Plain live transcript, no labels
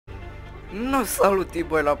Nu salut,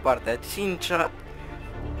 băi, la partea 5-a.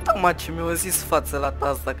 Tocmai ce mi-au zis față la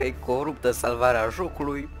asta că e coruptă salvarea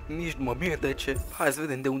jocului, nici nu mă bine de ce. Hai să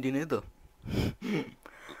vedem de unde ne dă.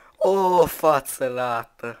 O, față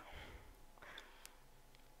lată.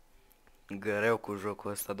 Greu cu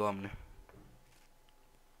jocul ăsta, doamne.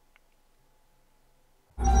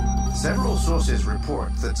 Several sources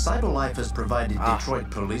report that CyberLife has provided Detroit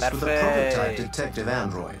police with a prototype detective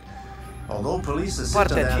android. Although police assist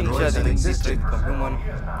on androids have existed.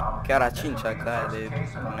 Chiar a 5-a, ca aia de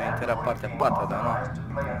înainte era partea 4, dar nu.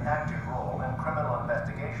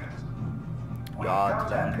 Ia,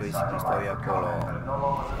 de androizi cum stau ei acolo.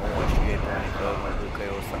 O, mă știu ei pe mine că mă duc că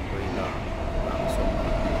eu o să android, dar am somn.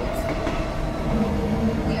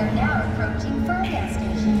 We are now approaching Ferndale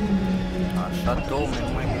Station. Așa, domne,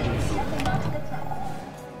 nu mai gândesc.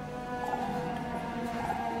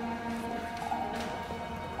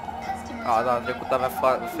 A, da, trecut avea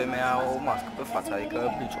femeia o mască pe față, adică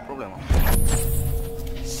nicio problemă.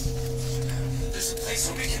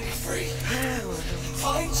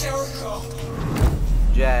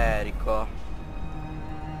 Jericho.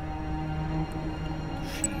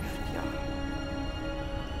 Shift, ia.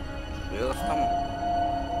 Și ăsta, mă.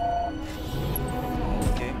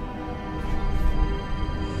 Ok.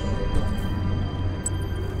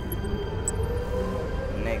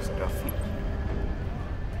 Next graffiti.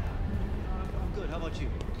 How about you?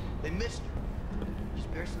 They missed her. You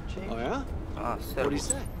spare some change? Oh yeah? Ah, What do you servus.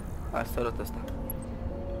 say? Hai, salut ăsta.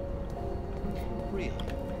 Really?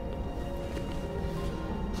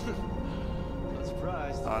 Not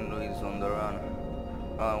surprised. Android is on the run.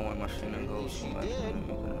 Ah, one machine and goes. She did.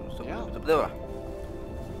 Yeah.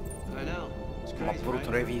 I know. It's M-a crazy, apărut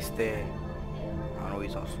right? reviste.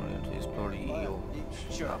 Android are starting to explore eu.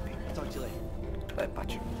 Sure. Happy. I'll talk to you later. Dai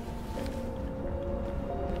pace.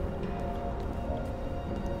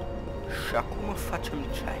 Și acum facem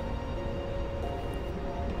ceai.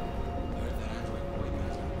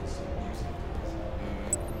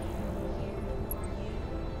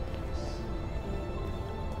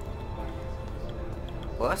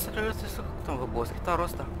 Bă, asta trebuie să căutăm, vă boss, chitarul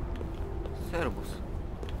ăsta. Servus.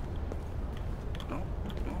 Nu?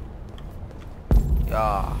 Nu?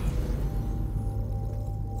 Ia.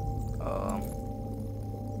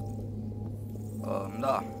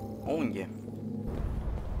 Da. Unghie.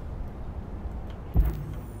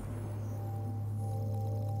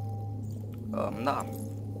 Da.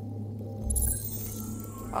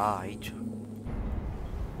 A, aici.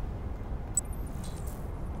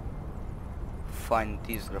 Find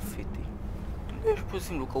this graffiti. Deci pur și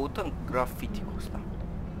simplu căutăm graffiti-ul ăsta.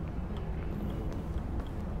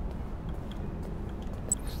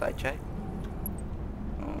 Stai, ce ai?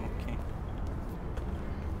 Ok.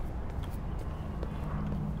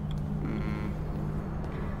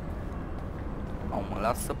 Au, mă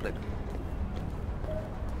las să plec.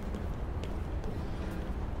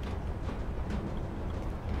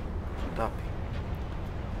 Da.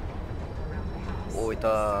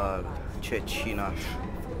 Uita ce cinaș.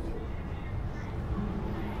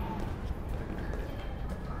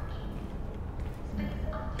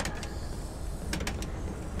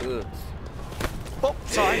 Oh,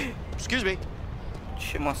 sorry. Excuse me.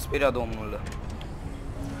 Ce m-a speriat, domnule?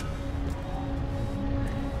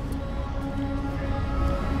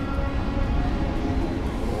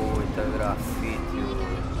 Uite grafitiul.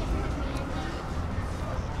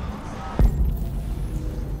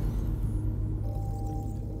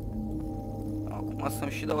 Acum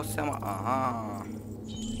să-mi și dau seama. Aha.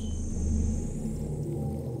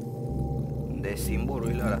 De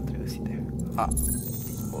simbolurile alea trebuie găsite. Ha.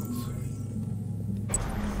 Poți.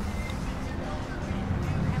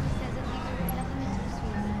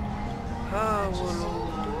 Aoleu.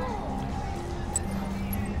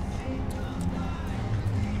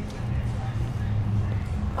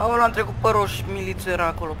 Aoleu, am trecut pe roșu, milițul era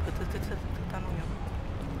acolo. Tăta nu eu.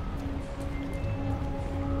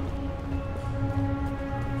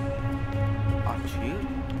 Aici?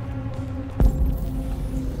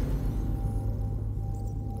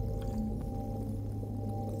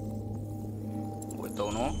 Uite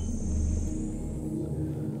unul.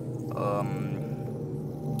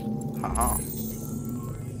 Aha.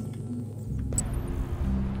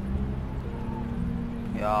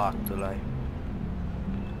 Iată-l-ai.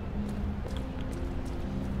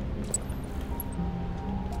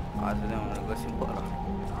 Hai să vedem unde găsim pe ăla.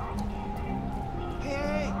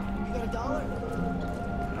 Hey, you got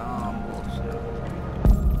 $1? N-am boss.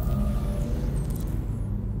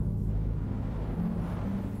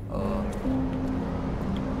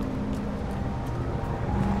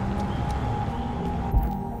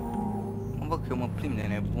 mă plimb de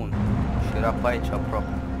nebun. Și era pe aici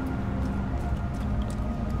aproape.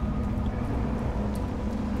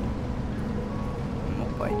 Nu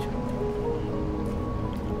pe aici.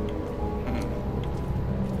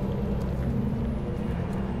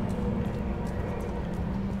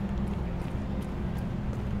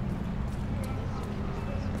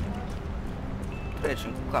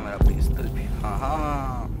 Trecem cu camera prin stâlpi.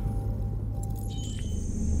 Aha!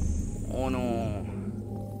 1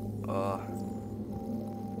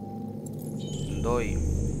 2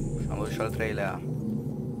 și am văzut și al treilea.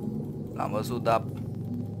 L-am văzut, dar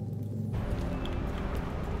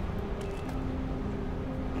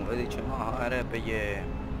nu vede ceva, hai repede.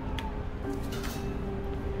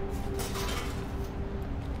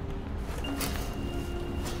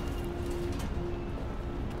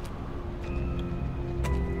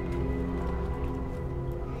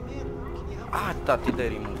 Ah, tati de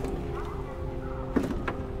rimul.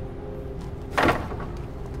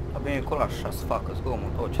 Bine acolo așa să facă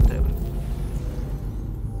zgomot, tot ce trebuie.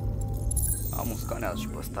 Am un scanează și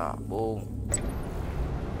pe ăsta, bun.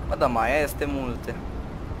 Bă, da, mai este multe.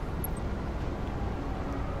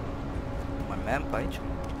 Mai merg pe aici?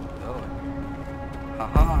 Eu.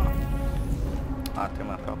 Aha. A, trebuie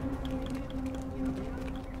mai aproape.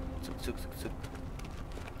 Țuc, țuc, țuc, țuc.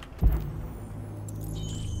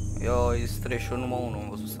 Eu îi streșul numai 1, am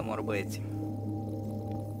văzut să moară băieții.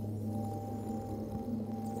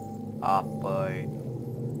 Apoi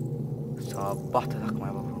să bată dacă mai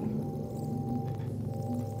va vreunul.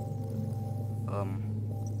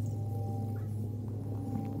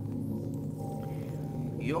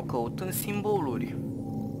 Eu căutând simboluri.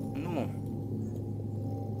 Nu.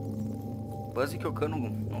 Bă, zic eu că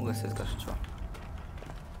nu găsesc așa ceva.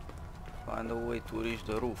 Find a way to reach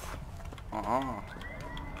the roof. Aha.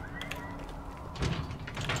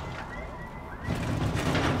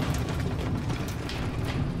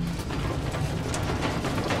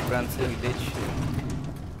 Vreau înțeleg, deci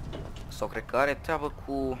sau cred că are treabă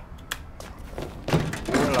cu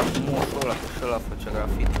ăla, cu moșul ăla, că și ăla făcea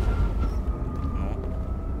grafiti. Nu?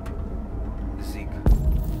 Zic.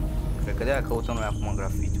 Cred că de-aia căutăm noi acum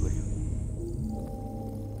grafiti-uri.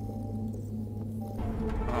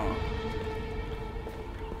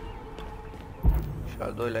 Și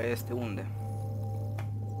al doilea este unde?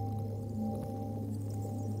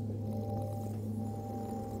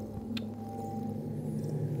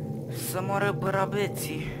 Să moară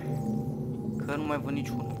bărabeții, că nu mai văd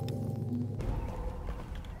niciunul.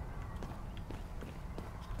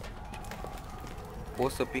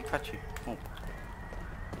 Poți să picaci? Nu.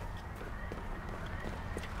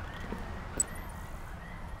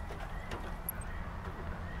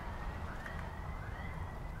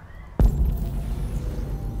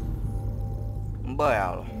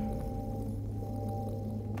 Băialu.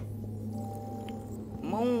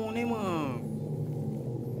 Mă, unde mă?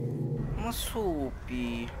 Mă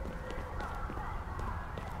supi.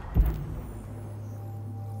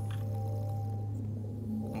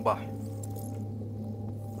 Ba.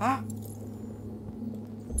 Ha?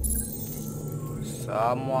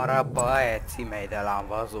 Să moară băieții mei de l-am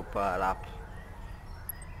văzut pe ăla.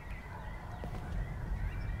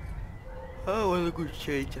 Aoleu, cu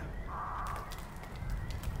ce aici?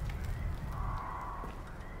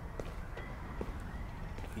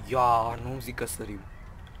 Ia, nu-mi zic că sărim.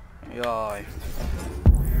 Iai.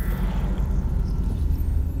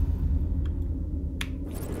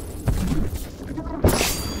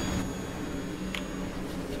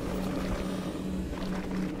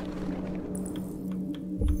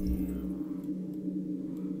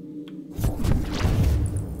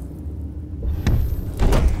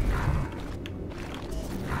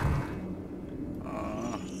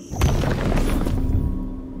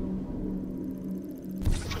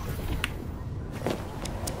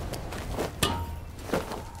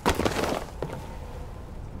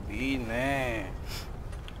 Bine.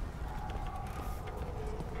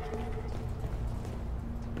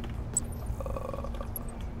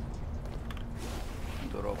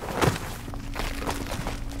 Drop.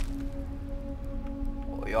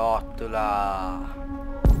 O iată la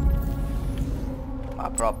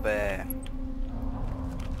aproape.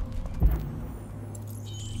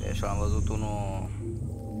 Deci am văzut unul.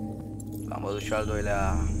 Am văzut și al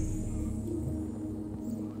doilea.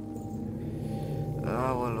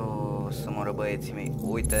 Aoleu, să moară băieții mei.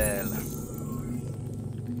 Uite-l.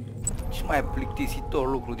 Ce mai plictisitor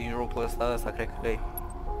lucru din jocul ăsta cred că e.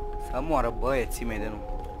 Să moară băieții mei de nu.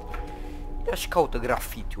 Ia și caută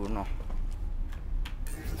grafiti-uri, nu.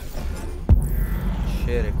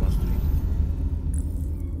 Ce reconstruit.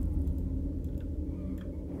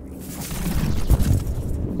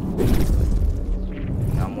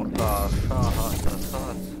 așa,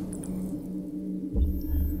 trăsați.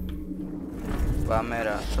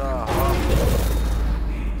 Camera așa,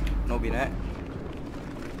 nu bine.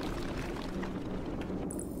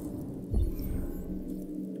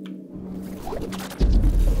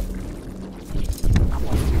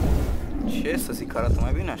 Ce să zic, arată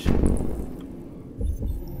mai bine așa.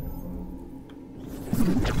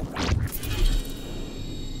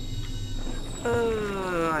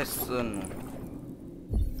 Hai să nu.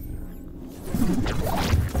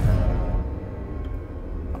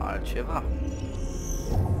 Altceva.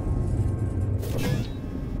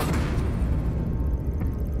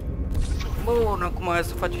 Bun, acum hai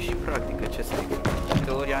să facem și practică, ce să zic.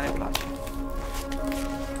 Teoria ne place.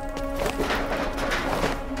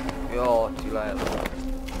 Ioti la el.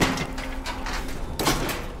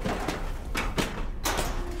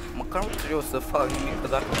 Măcar nu trebuie să fac nimic, că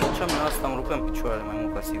dacă făceam eu asta îmi rupeam picioarele mai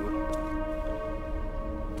mult ca sigur.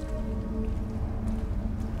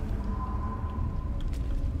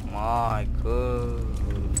 Mai că...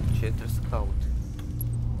 ce trebuie să caut?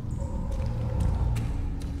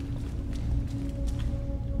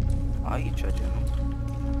 Aici, genul.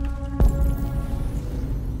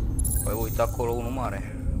 Păi uite acolo unul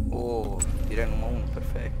mare. Oh, direct numai 1,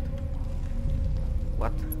 perfect.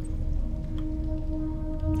 What?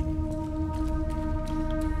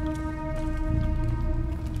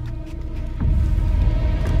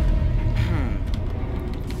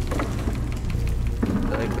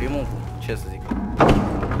 Dar e primul, ce să zic?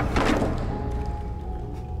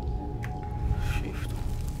 Shift.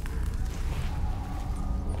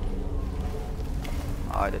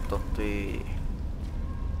 Haide tot e...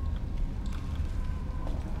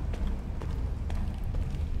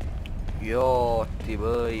 Ioti,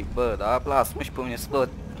 băi, bă, dar lasă-mă și pe mine să văd,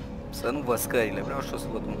 să nu văd scările, vreau și eu să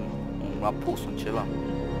văd un apus, un ceva.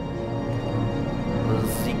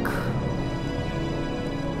 Zic.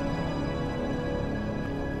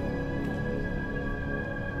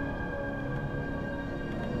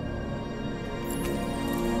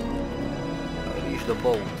 Reach the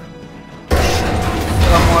boat.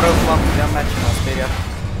 Să moară familia mea, ce m-a speriat.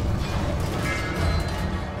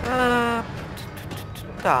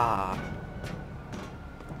 Da.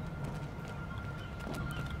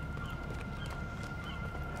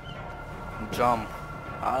 Jump.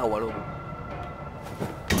 Aoleu.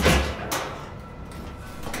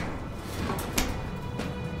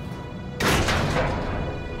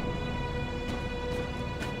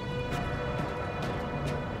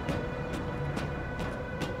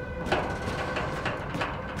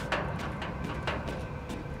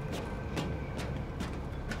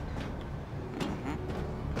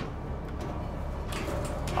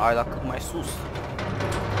 Hai la cât mai sus.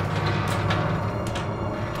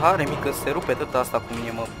 Tare mică, se rupe tot asta cu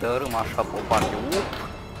mine, mă dărâm așa pe o parte.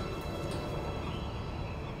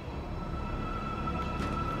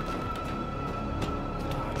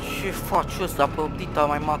 Ce faci ăsta pe dita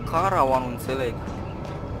mai macara, o nu înțeleg.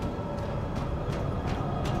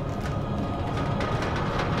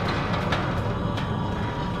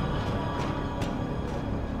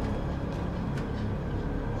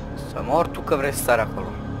 Să mor tu că vrei să sari acolo.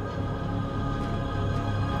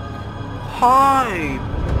 Hai!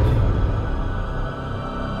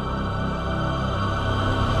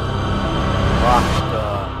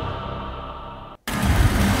 Basta!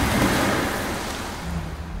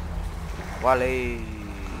 Valei!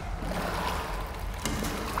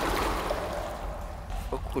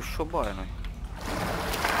 Făcut și o baie noi.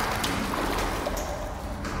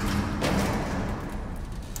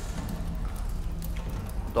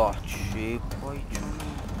 Da, ce cu aici?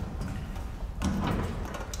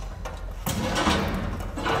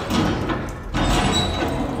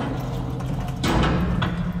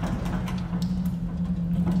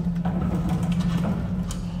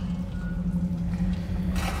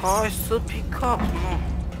 Hai să pick up, nu?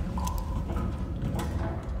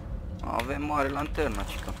 Avem mare lanternă,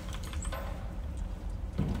 cică.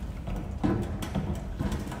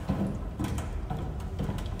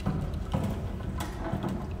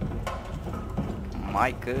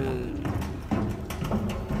 Mai că...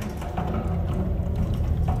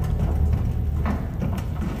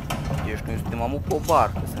 Deci noi suntem amu pe o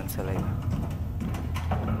barcă, să înțeleg.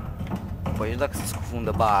 Păi dacă se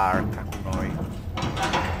scufundă barca cu noi.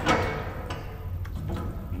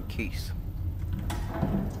 Închis.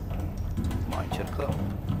 Mai încercăm.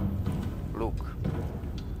 Look.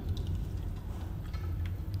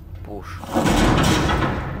 Push.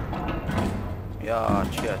 Ia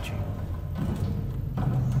ceea ce.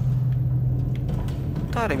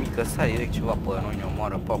 Tare mică, să ai direct ceva pe noi, ne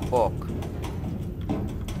omoară, poc.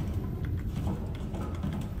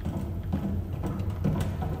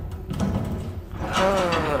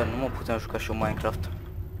 putem juca și Minecraft.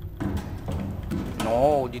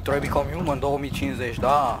 No, Detroit Become Human 2050,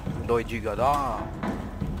 da. 2 giga, da.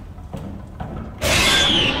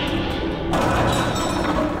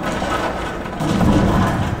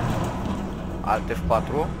 Alt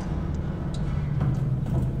F4.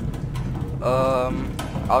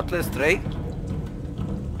 Outlast 3.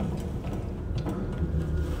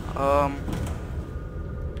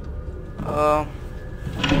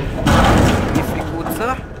 E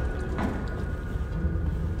fricuță.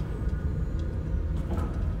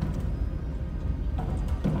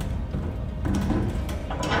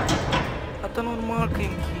 Atât normal că e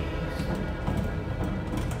închis.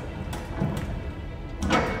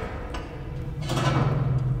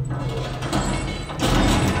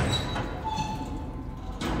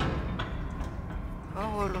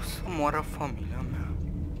 Aoleu, să moară familia mea.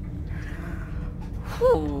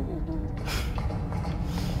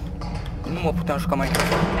 Nu mă puteam juca mai încet.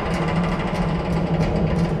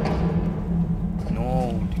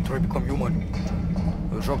 No, Detroit Become Human.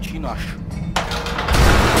 Eu joc cinaș.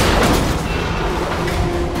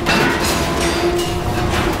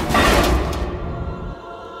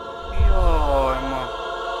 Ioi, mă.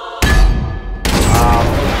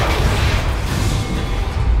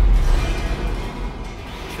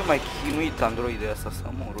 Ce mai chinuit androidul ăsta să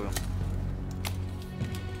mor eu.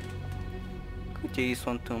 Cât ei s-o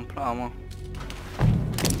întâmpla, mă?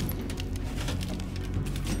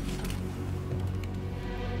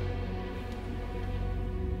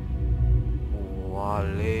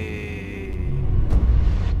 Oale.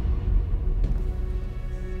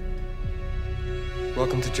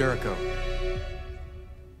 Welcome to Jericho.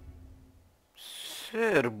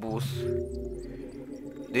 Servus.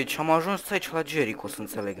 Deci am ajuns aici la Jericho, să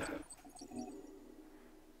înțeleg.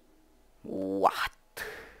 What?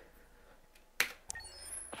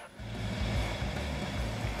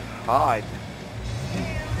 Haide.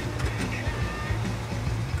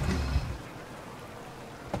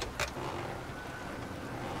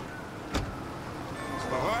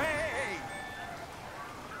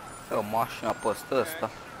 O mașina pe ăsta. How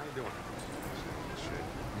you doing? Shit.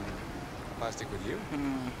 Plastic with you?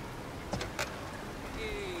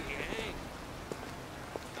 Hey, Hank.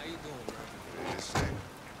 How you doing, man?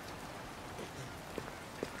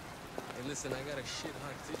 Hey, listen, I got a shit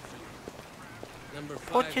hot tip for you. Number 5.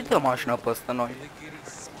 Pot ce dă mașina pe ăsta noi? Lickety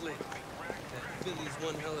split. That Philly's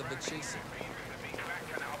one hell of a chaser.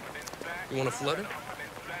 You want a flutter?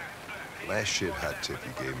 Last shit hot tip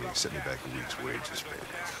you gave me sent me back a week's wages, baby.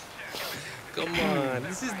 Come on,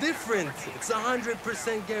 this is different. It's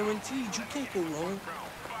 100% guaranteed. You can't go wrong.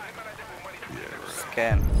 Yeah, right.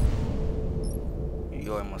 Scan.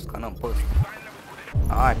 Eu mă scanăm pe ăsta.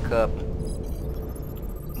 Hai că...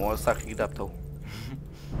 mă s-a hidat tău.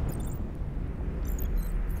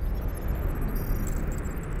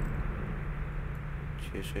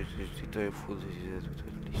 Ce 63 fuzi de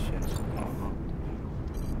licență.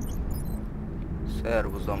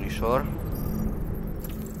 Servus, domnișor.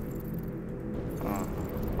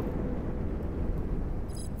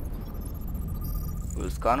 Îl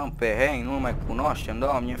scanăm pe Hank, nu-l mai cunoaștem,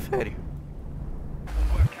 Doamne feri.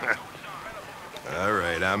 All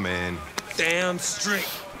right, I'm in. Damn straight.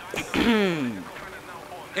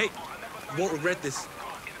 Hey, you won't regret this.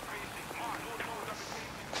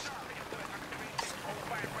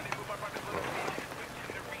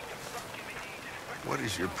 What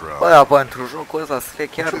is your problem? Bă, dar pentru jocul ăsta să fie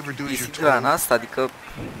chiar pisică în asta, adică You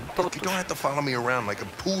totuși. don't have to follow me around like a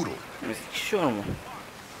poodle. Nu zic și eu, mă.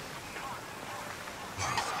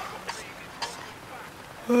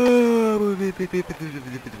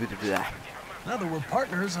 Now that we're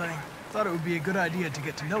partners, I thought it would be a good idea to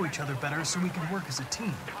get to know each other better so we can work as a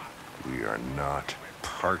team. We are not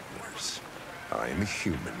partners. I am a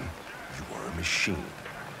human. You are a machine.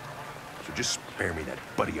 So just spare me that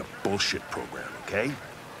buddy of bullshit program, okay?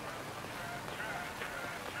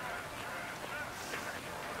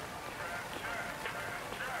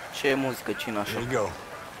 Ce muzică cine așa? Here you go.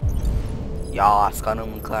 Ia, scanăm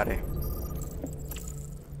mâncare.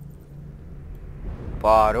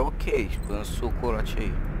 Pare ok, și până sucul ăla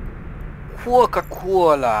ce-i?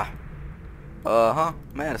 Coca-Cola! Aha,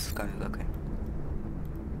 mers scanezi dacă e.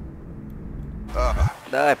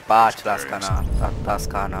 Dă-i pace la scanat, tata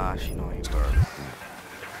scana și noi.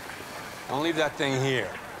 Don't leave that thing here.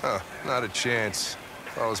 Not a chance.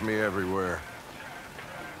 Follows me everywhere.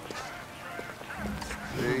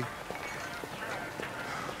 See?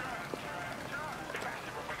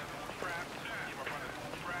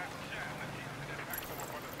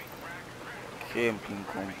 Camping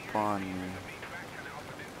companie.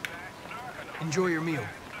 Enjoy your meal.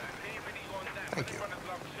 Thank you.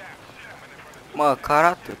 Măcar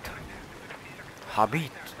atât.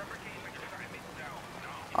 Habit.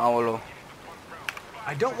 Aolo.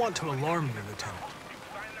 I don't want to alarm you, Lieutenant,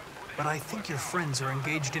 but I think your friends are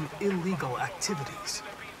engaged in illegal activities.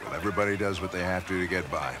 Well, everybody does what they have to get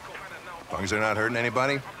by. As long as they're not hurting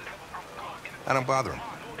anybody, I don't bother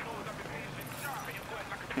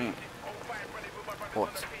them.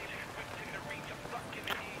 Poți.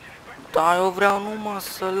 Da, eu vreau numai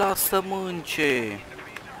să las să mânce.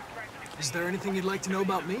 Is there anything you'd like to know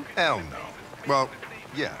about me? Hell no. Well,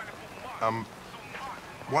 yeah.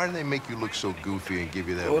 Why do they make you look so goofy and give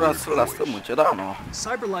you that Ora weird să las să voice? mânce, da, nu.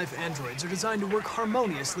 Cyberlife androids are designed to work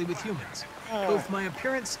harmoniously with humans. Both my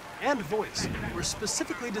appearance and voice were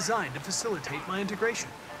specifically designed to facilitate my integration.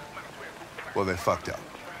 Well, they fucked up.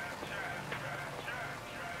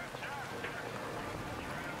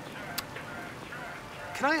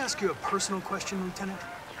 Can I ask you a personal question, Lieutenant?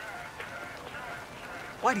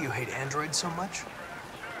 Why do you hate androids so much?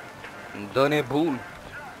 Dă nebun.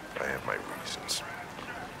 I have my reasons.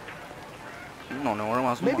 Nu, ne-au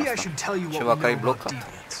rămas Maybe numai I asta. should tell you what Ceva we care-i know about blocat.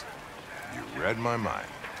 deviants. You read my mind.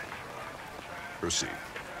 Proceed.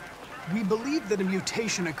 We believe that a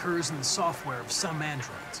mutation occurs in the software of some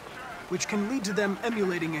androids, which can lead to them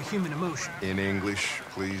emulating a human emotion. In English,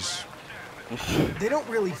 please. They don't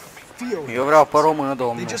really feel Eu vreau pe emotions. română, They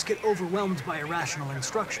domnul. just get overwhelmed by irrational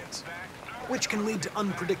instructions, which can lead to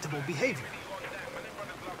unpredictable behavior.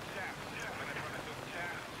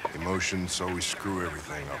 Emotions always screw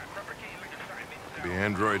everything up. The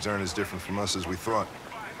androids aren't as different from us as we thought.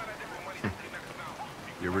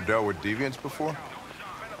 You ever dealt with deviants before?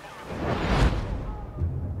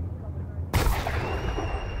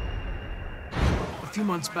 A few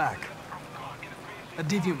months back, a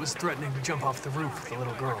deviant was threatening to jump off the roof with a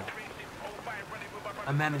little girl.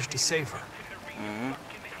 I managed to save her.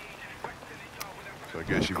 So I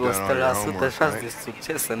guess you've Cu done all your 100% homework, șans de right?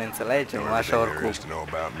 succes, să ne înțelegem, așa Everything there oricum. is to know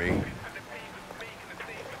about me.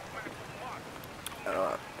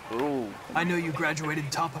 I know you graduated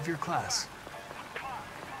top of your class.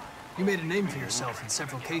 You made a name for yourself in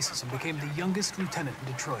several cases and became the youngest lieutenant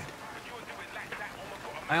in Detroit.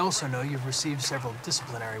 I also know you've received several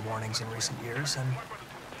disciplinary warnings in recent years, and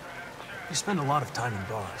you spend a lot of time in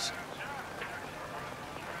bars.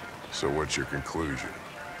 So what's your conclusion?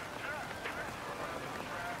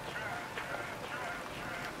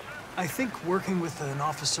 I think working with an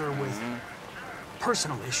officer with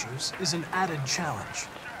personal issues is an added challenge,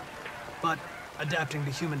 but adapting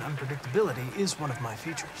to human unpredictability is one of my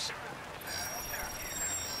features.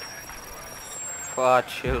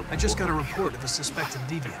 Face-l. I just got a report of a suspected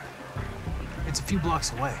deviant. It's a few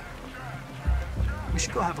blocks away. We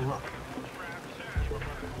should go have a look.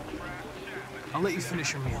 I'll let you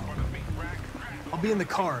finish your meal. I'll be in the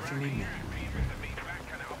car if you need me.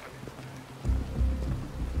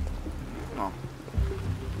 No.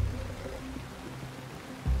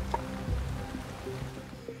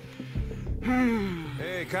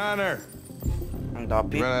 Hey, Connor! Da,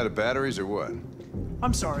 You ran out of batteries or what?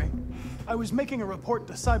 I'm sorry. I was making a report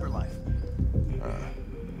to Cyberlife.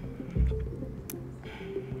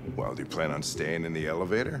 Well, do you plan on staying in the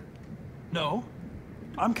elevator? No.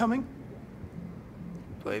 I'm coming.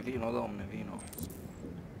 Păi vino, domne, vino.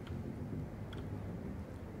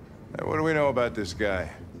 Hey, what do we know about this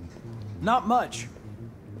guy? Not much.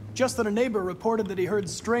 Just that a neighbor reported that he heard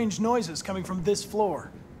strange noises coming from this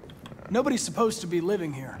floor. Nobody's supposed to be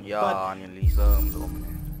living here, but Ia, analizăm, domne.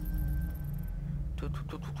 Tu.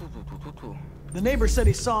 the neighbor said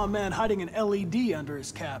he saw a man hiding an LED under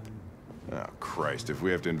his cap. Oh, Christ, if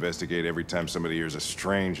we have to investigate every time somebody hears a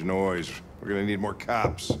strange noise, we're gonna need more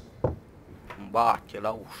cops. Bate la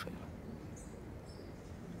ușă.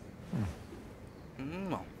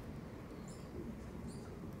 Nu.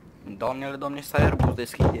 Doamnele, domni, stai arbuz,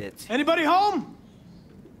 deschideți. Anybody home?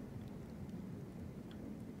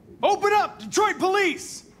 Open up, Detroit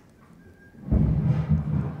police!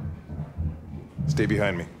 Stay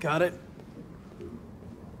behind me. Got it.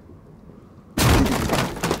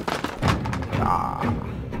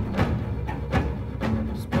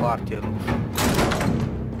 Sparte el ușă.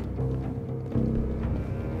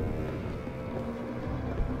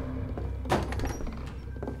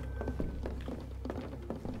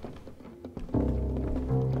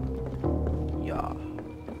 Ia.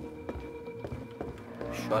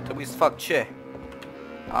 Și a trebuit să fac ce?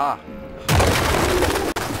 Ah.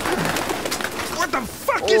 What the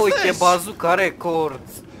fuck is Uite, this? bazooka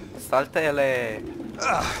records. Saltele.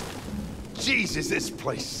 Jesus, this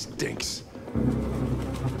place stinks.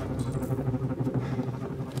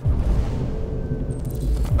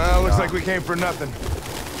 Looks like we came for nothing.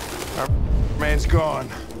 Our man's gone.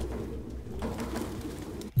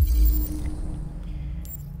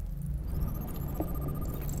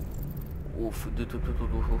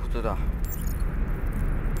 Da.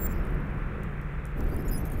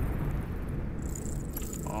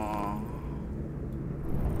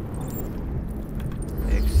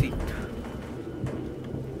 Exit.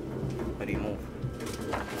 Remove.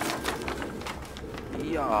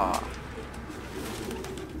 Ia.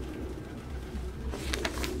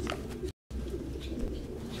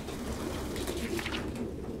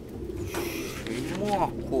 Ce-i mă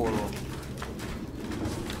acolo?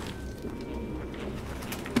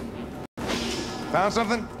 Found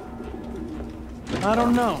something? I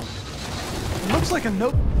don't know. It looks like a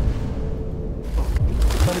note,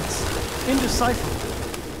 but it's indecipherable.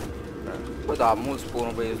 Bă, da, mulți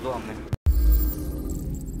porumbăieți, doamne.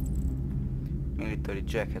 Military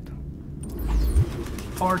jacket.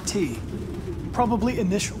 RT. Probably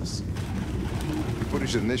initials. Put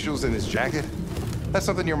his initials in his jacket? That's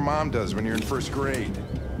something your mom does when you're in first grade.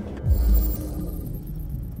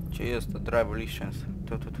 Ce este driver license?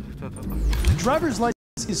 The driver's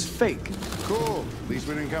license is fake. Cool. At least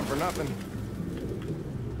we didn't come for nothing.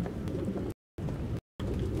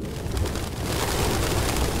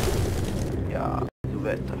 Yeah,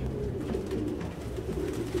 better.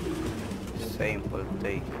 Sample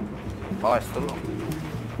take. Hai să luăm.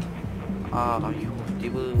 Iute,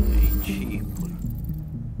 bă, chipul.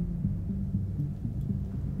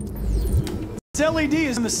 This LED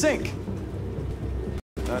is in the sink.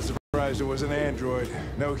 Not surprised it was an android.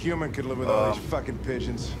 No human could live with all these fucking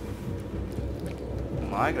pigeons.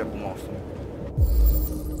 Mai greu cu mouse-ul.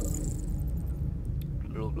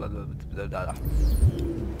 Da.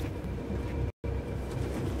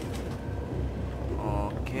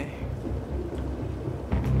 Ok.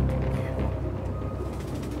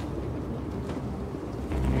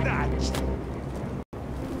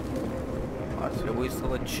 Ar trebui să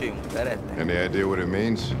văd ce e un perete. Any idea what it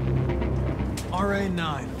means?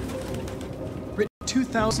 RA9. Written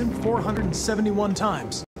 2,471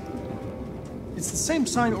 times. It's the same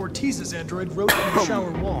sign Ortiz's android wrote on the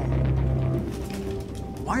shower wall.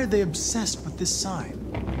 Why are they obsessed with this sign?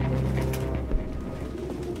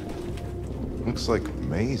 Looks like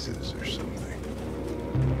mazes or something.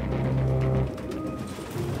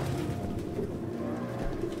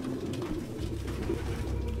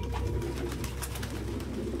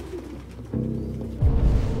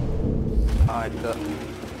 Hai că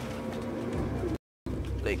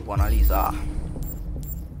dă-i cu analiza.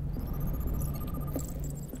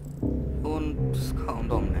 Un scaun,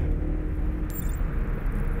 domne.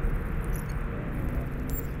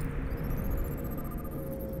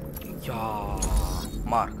 Ia,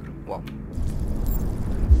 marker, wow.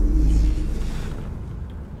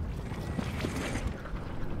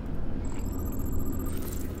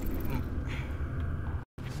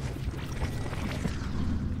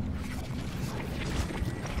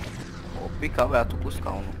 O pica băiatul cu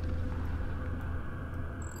scaunul.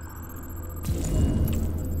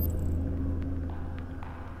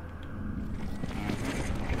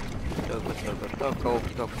 Că au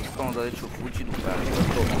picat cu scaunul, dar deci o fugi după aia,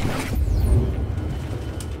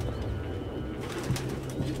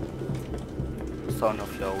 sau ne-o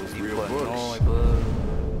fi auzit pe noi, bă.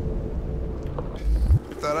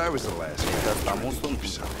 Thought I was the last De asta mu sunt.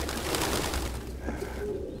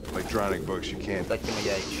 Electronic books, you can't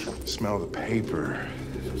smell the paper.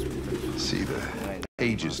 See the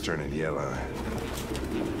pages turning yellow.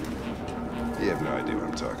 You have no idea what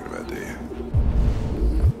I'm talking about, do you?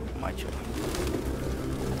 Mai ceva.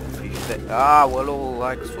 Aoleu,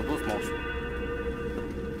 hai că s-a dus mouse-ul.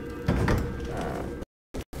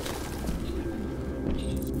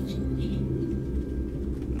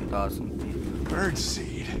 Da, sunt.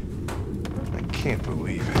 Birdseed? I can't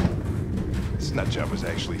believe it. This nutjob was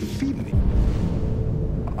actually feeding me.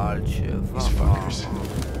 Altceva. These fuckers.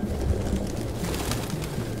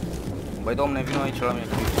 Băi, domne, vino aici la mine.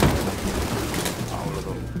 Aoleu,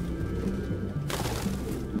 domne.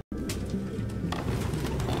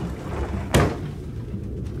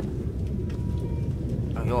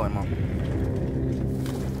 Ioi, mă.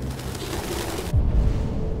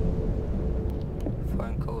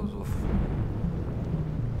 Find cause of...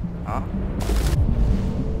 A?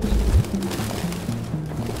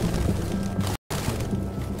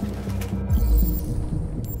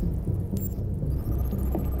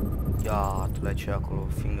 Ia, tu le-ai ce acolo,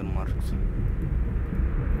 finger marks.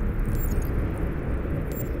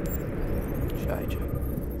 Ce aici?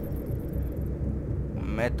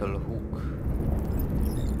 Metal hook.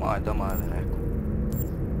 Mai dă mai dracu.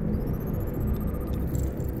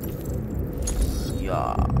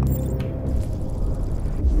 Ia.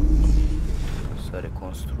 Să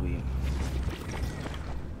reconstruim.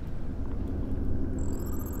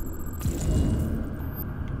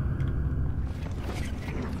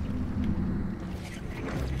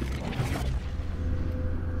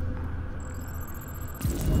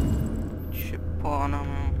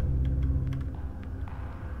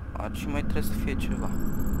 ce mai trebuie să fie ceva.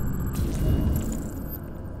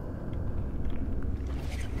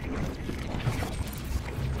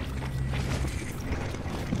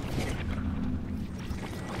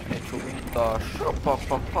 Deci o uită așa,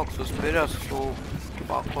 pac, să sperească, să o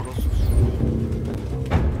fac acolo sus.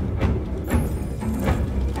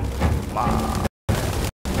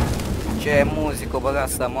 Ce muzică băga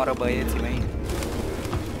să moară băieții mei.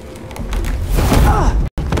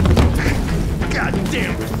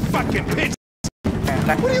 Goddamn fucking bitch!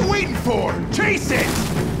 What are you waiting for? Chase it!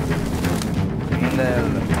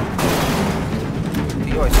 Unde-l?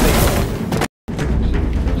 Eu stai.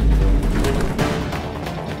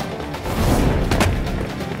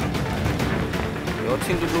 Eu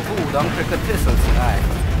țin W, dar nu cred că trebuie să-l țin aia.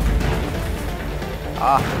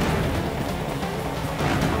 Ah.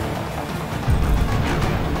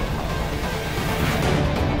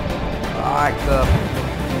 Hai că...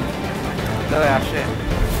 Dă-i așa.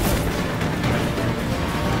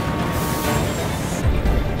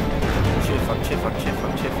 Ce fac?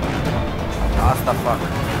 Asta fac.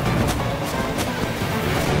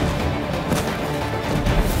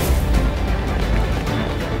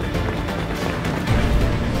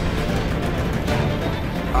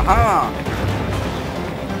 Aha!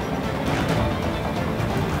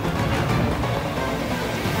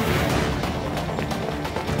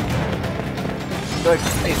 Dă-i,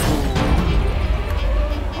 stai sus!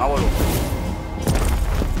 Aoleu!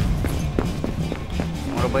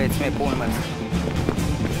 Mă rog, băieți mei, bunul meu!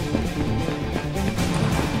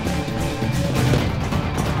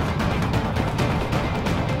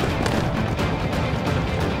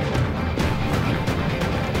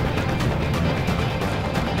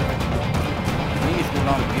 Nici nu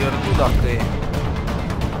l-am pierdut dacă e.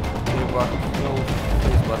 Ceva rău,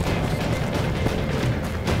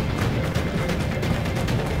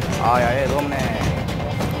 aia e, domne!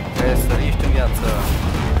 Trebuie să riști în viață!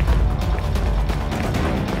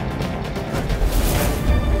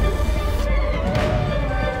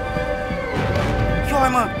 Ioi,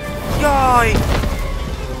 mă! Ioi!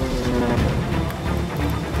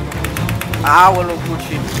 Aoleu,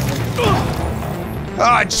 Gucci!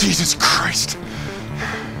 Ah, Jesus Christ!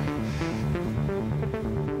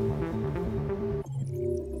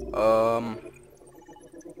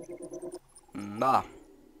 Da.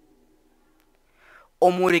 O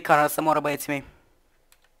muri ca să moară băieții mei.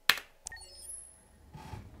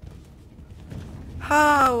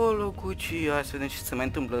 Aoleu, Gucci, hai să vedem ce se mai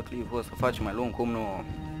întâmplă clipul ăsta, facem mai lung, cum nu...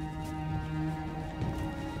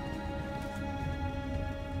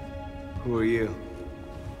 Who are you?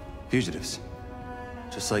 Fugitives.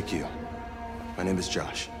 Just like you. My name is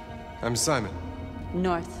Josh. I'm Simon.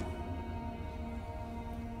 North.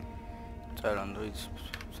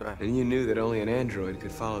 And you knew that only an android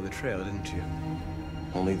could follow the trail, didn't you?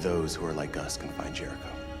 Only those who are like us can find Jericho.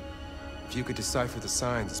 If you could decipher the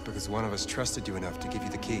signs, it's because one of us trusted you enough to give you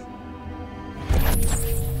the key.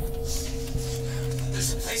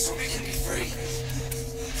 There's a place where we can be free.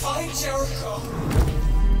 Find Jericho.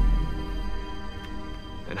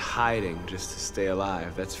 And hiding just to stay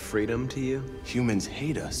alive, that's freedom to you? Humans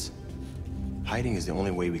hate us. Hiding is the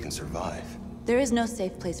only way we can survive. There is no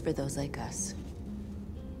safe place for those like us.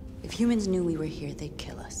 If humans knew we were here, they'd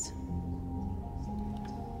kill us.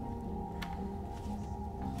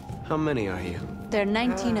 How many are you? There are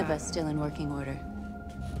 19 of us still in working order.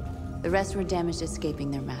 The rest were damaged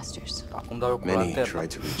escaping their masters. Many try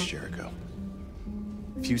to reach Jericho.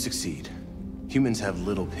 Few succeed. Humans have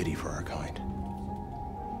little pity for our kind.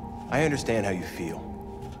 I understand how you feel,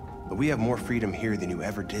 but we have more freedom here than you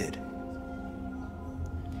ever did.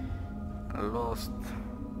 Lost.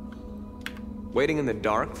 Waiting in the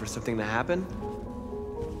dark for something to happen?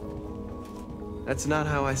 That's not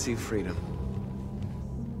how I see freedom.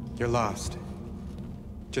 You're lost.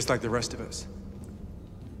 Just like the rest of us.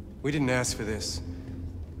 We didn't ask for this.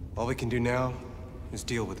 All we can do now is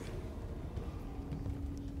deal with it.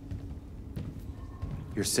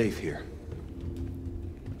 You're safe here.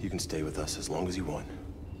 You can stay with us as long as you want.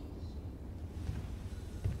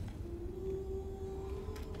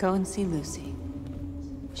 Go and see Lucy.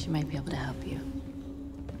 She might be able to help you.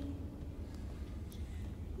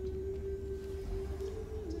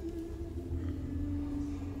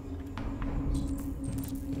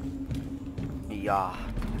 Ia.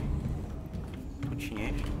 Tu cine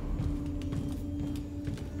ești?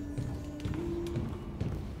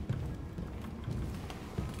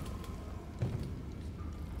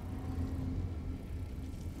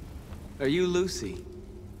 Are you Lucy?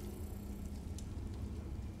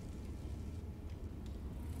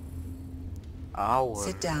 Aur.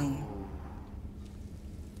 Sit down.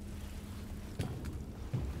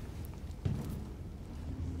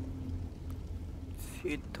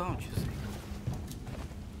 Então, ce zic.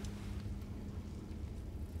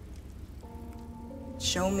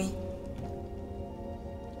 Show me.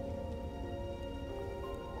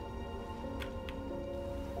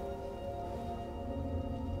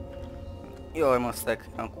 Eu mă stai că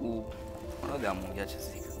eram cu... Mă de munghia, ce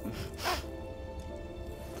zic.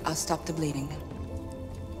 I'll stop the bleeding.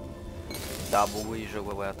 Da, bugui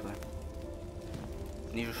jocul, băiatule.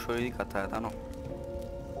 Nici ușor ridicat aia, dar nu.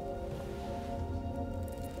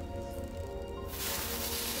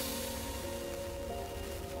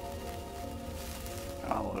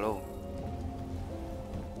 Aoleu.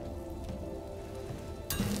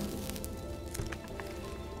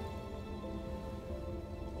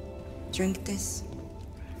 Drink this.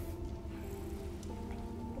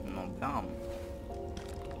 Nu beam.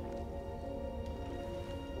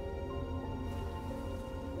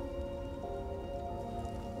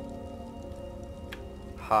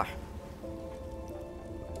 Hai.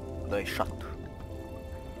 Dă-i shot.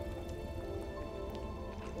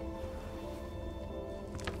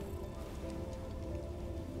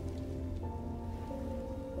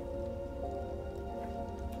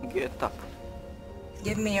 Get up.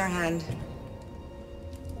 Give me your hand.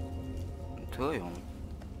 Dă-i, om.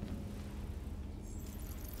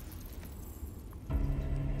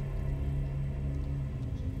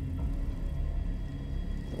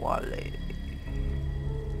 Oale.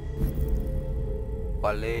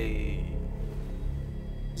 Oale.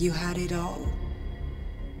 You had it all,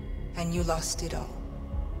 and you lost it all.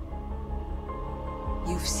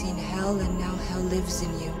 You've seen hell, and now hell lives in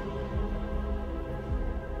you.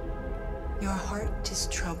 Your heart is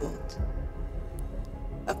troubled.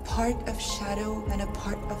 A part of shadow and a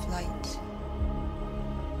part of light.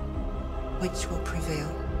 Which will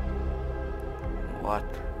prevail? What?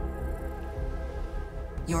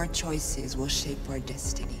 Your choices will shape our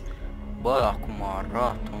destiny. Bă, dar cum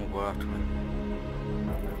arată, mă, băiatule?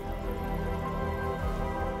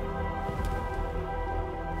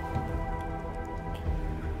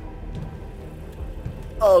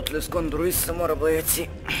 Outless conduit să moară băieții.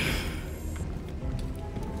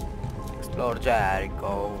 Explore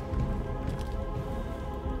Jericho.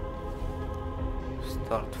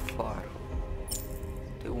 Start fire.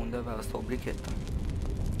 De unde avea asta o brichetă?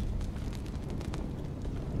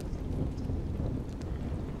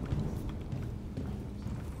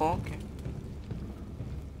 Ok.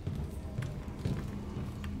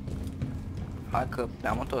 Hai că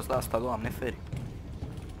ne-am întors la asta, Doamne feri.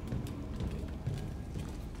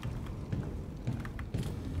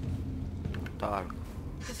 Dark.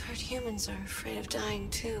 I've heard humans are afraid of dying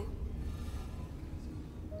too.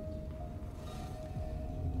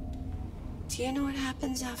 Do you know what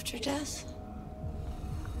happens after death?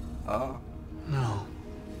 No.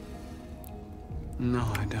 No,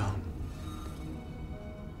 I don't.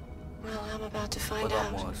 Well, I'm about to find Bă,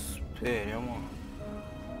 da, out. mă, sperie, mă.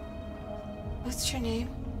 What's your name?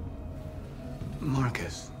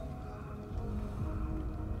 Marcus.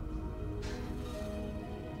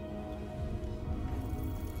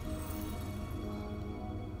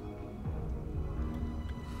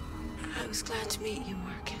 I was glad to meet you,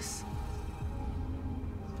 Marcus.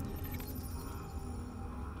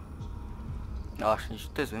 Da, și nici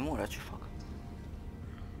tezi memoria, ce fac?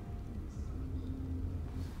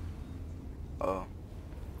 A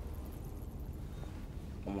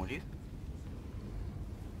murit?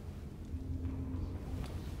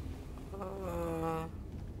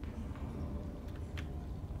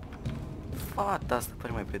 Fata asta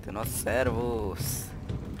pare mai prietenos. Servus!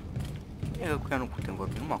 E că cu ea nu putem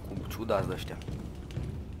vorbi, numai cu ciudați de-aștia.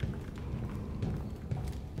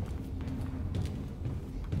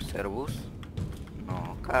 Servus?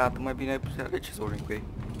 No, că arată mai bine ai putea de ce să vorbim cu ei.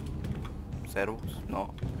 Servus? No.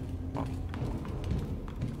 No.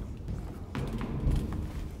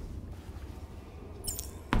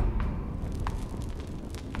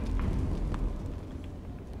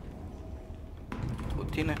 Cu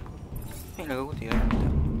tine? Bine că cu tine.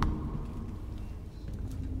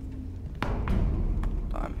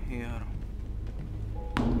 I'm here.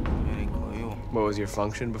 Here go you. What was your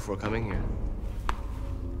function before coming here?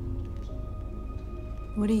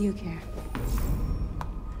 What do you care?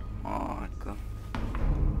 Că...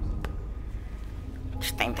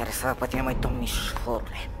 Ce te-a interesat pe tine, mai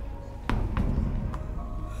domnișorule?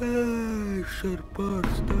 Hey, Sherpa,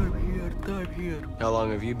 time here. How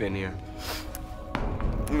long have you been here?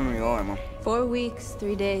 Eu, mă. 4 weeks,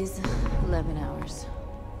 3 days, 11 hours.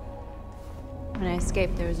 When I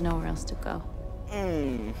escaped, there was nowhere else to go.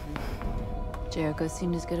 Jericho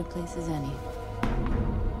seemed as good a place as any.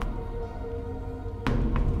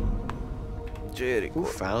 Jericho. Who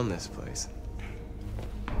found this place?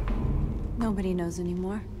 Nobody knows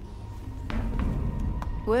anymore.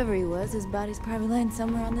 Whoever he was, his body's probably laying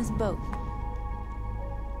somewhere on this boat.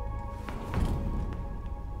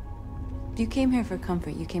 If you came here for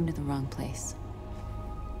comfort, you came to the wrong place.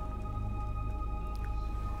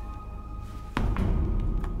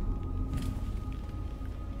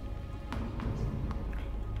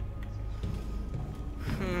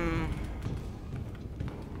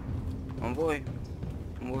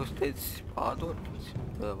 Voi sunteți adormiți.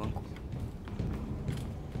 Dă, vă încurc.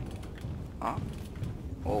 A?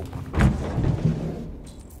 Oh, bun.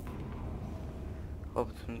 Hop,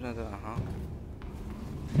 da, aha.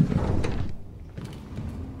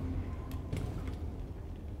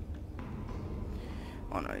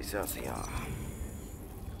 Analizează ea.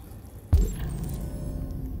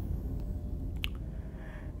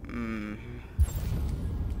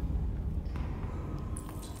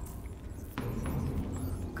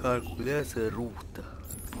 Calculează ruta.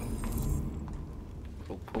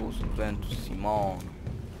 Propus pentru Simon.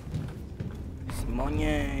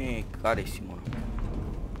 Simone, care e Simon?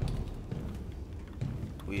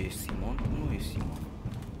 Tu ești Simon? Nu ești Simon.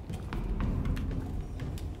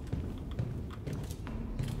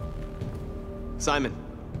 Simon.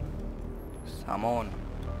 Simon.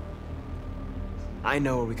 I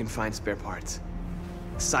know where we can find spare parts.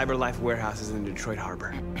 CyberLife warehouses in Detroit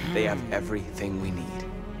Harbor. They have everything we need.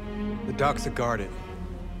 The docks are guarded.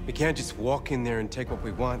 We can't just walk in there and take what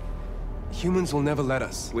we want. Humans will never let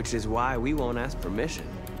us. Which is why we won't ask permission.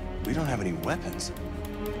 We don't have any weapons.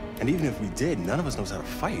 And even if we did, none of us knows how to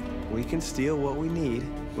fight. We can steal what we need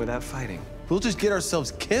without fighting. We'll just get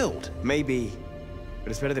ourselves killed. Maybe.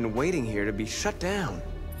 But it's better than waiting here to be shut down.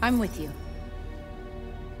 I'm with you.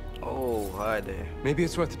 Oh, hi there. Maybe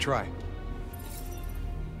it's worth a try.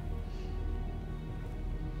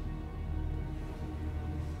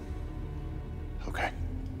 Okay.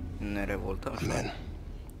 Ne revoltăm. Amen.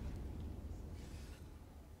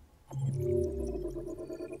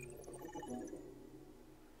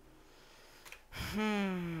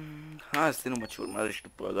 Hai să numai ce urmează și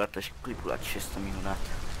după gata și clipul acesta minunat.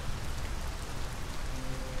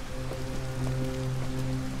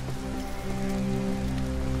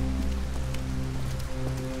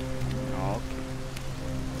 Ok.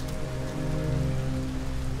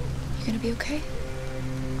 You gonna be okay?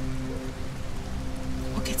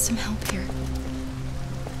 We'll get some help here.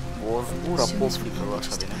 O zgura poplicul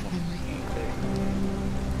așa de nemult.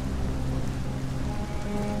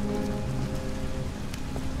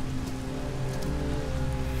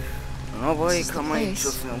 No, băi, cam aici o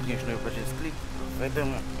să ne oprim și noi pe acest clip. Vedem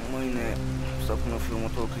mâine sau până în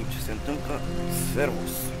următorul clip ce se întâmplă.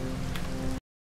 Servus!